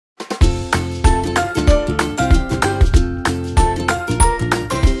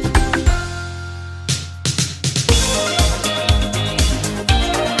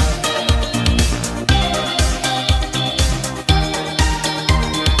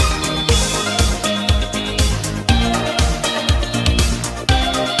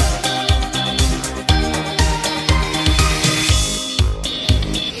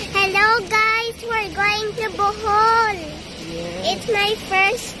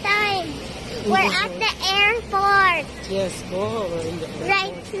We're at the airport. Yes, go. We're in the airport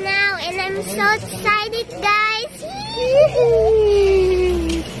Right now, and I'm so excited, guys.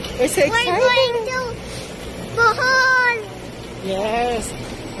 We're so excited. We're going to Bohol. Yes.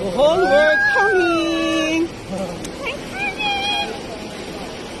 Bohol, we're coming. We're coming.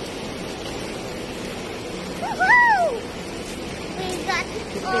 Woohoo! We got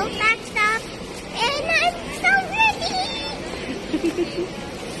all packed up, and I'm so ready.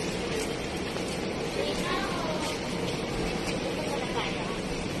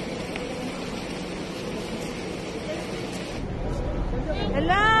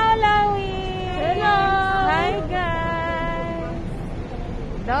 Hello, Loie! Hello! Hi, guys!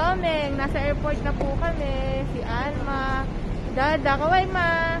 Domeng, nasa airport na po kami. Si Alma. Dada, kaway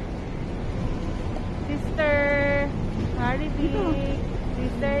ma! Sister Haridik.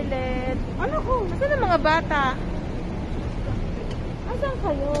 Sister Led. Ano ko? Nasaan ang mga bata? Asan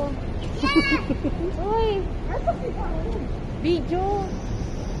kayo? Uy! Video!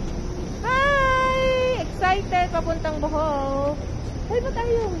 Hi! Excited! Papuntang Bohol. Ay, ba't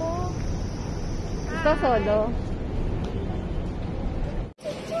ayaw mo? Ito solo.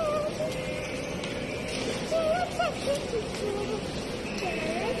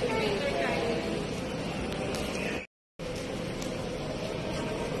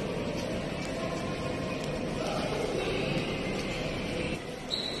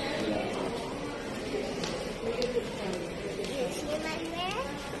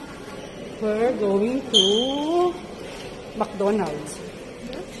 We're going to McDonald's.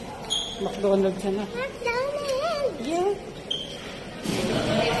 McDonald's na. McDonald's! Yeah.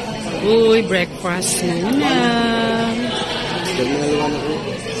 Uy, breakfast na yan.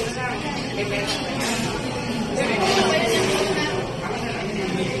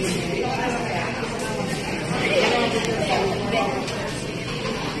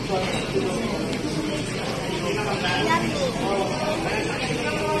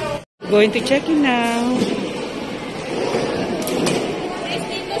 Going to check in now.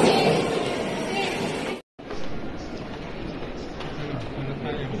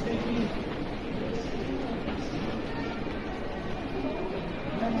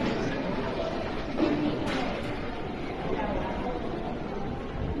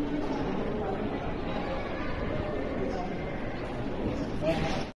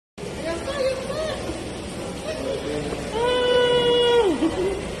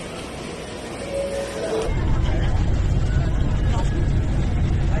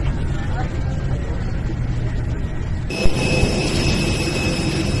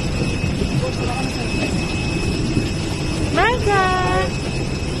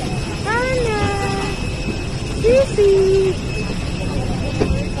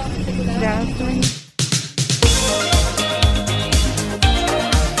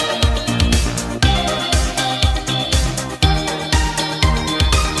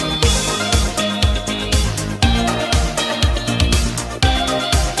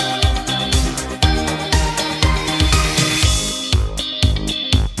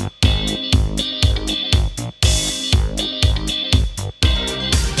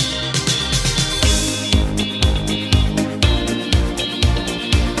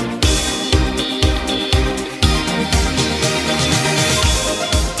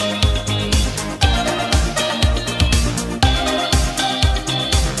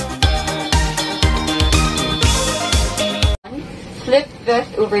 Slip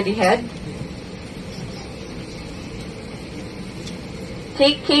vest over the head.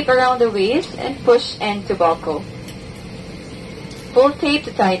 Take tape around the waist and push end to buckle. Pull tape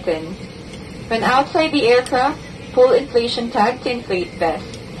to tighten. When outside the aircraft, pull inflation tag to inflate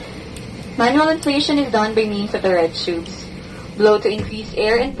vest. Manual inflation is done by means of the red tubes. Blow to increase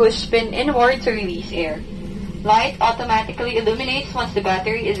air and push pin inward to release air. Light automatically illuminates once the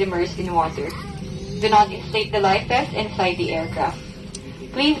battery is immersed in water. Do not inflate the life vest inside the aircraft.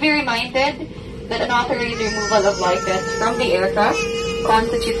 Please be reminded that unauthorized removal of life vests from the aircraft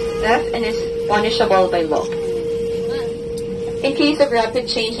constitutes theft and is punishable by law. In case of rapid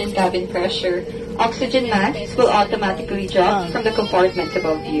change in cabin pressure, oxygen masks will automatically drop from the compartment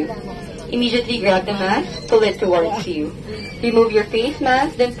above you. Immediately grab the mask, pull it towards you. Remove your face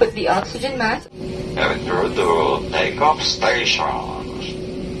mask, then put the oxygen mask. Enter the takeoff station.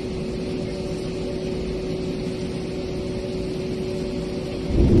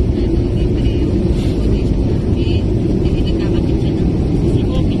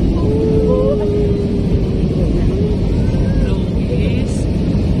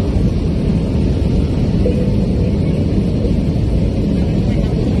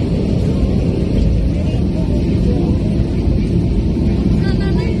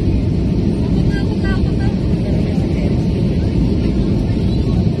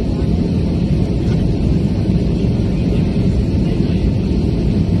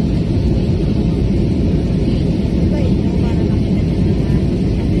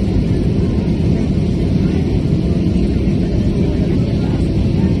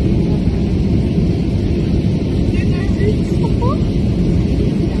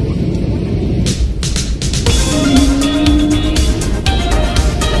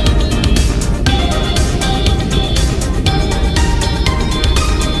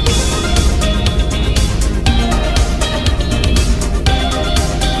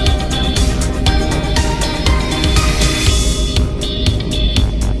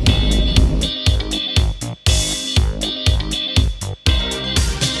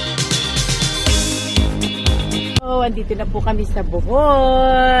 nandito na po kami sa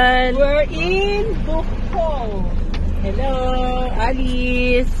Bohol. We're in Bohol. Hello,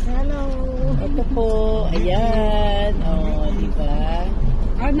 Alice. Hello. Ito po, ayan. Oh, di ba?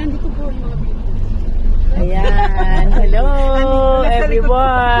 Nandito po yung mga video. Ayan. Hello,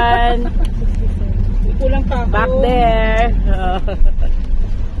 everyone. Kulang pa ako. Back there.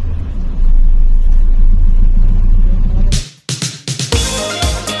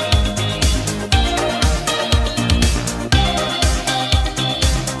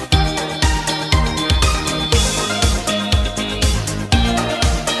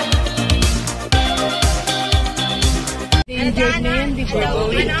 We're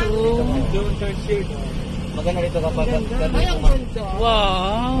going to... Maganda rito kapag Ay, ang ganda.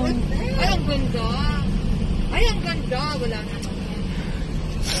 Wow! Ay, ang ganda. Ay, ang ganda. Wala na.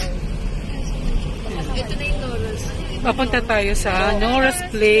 Ito na yung Nora's. Papunta tayo sa Nora's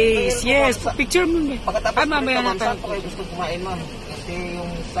Place. Yes, picture mo. pagkatapos mamaya na saan tayo. po kayo gusto kumain, ma'am? Kasi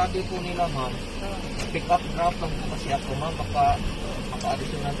yung sabi po nila, ma'am, pick up drop lang po kasi ako, ma'am.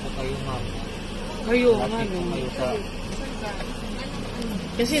 Maka-additional po kayo, ma'am. Kayo, Lapit po kayo sa...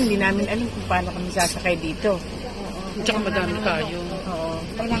 Kasi hindi namin alam kung paano kami sasakay dito. Tsaka madami tayo. Oo.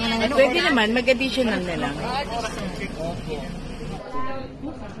 Pwede naman, mag-additional na lang.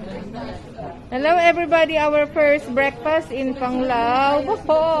 Hello everybody, our first breakfast in Panglao,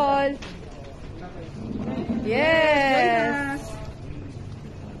 Bohol. Yes.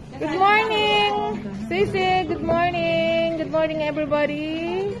 Good morning. Sisi, good morning. Good morning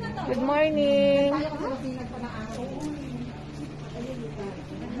everybody. Good morning.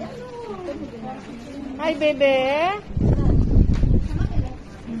 Hi, baby.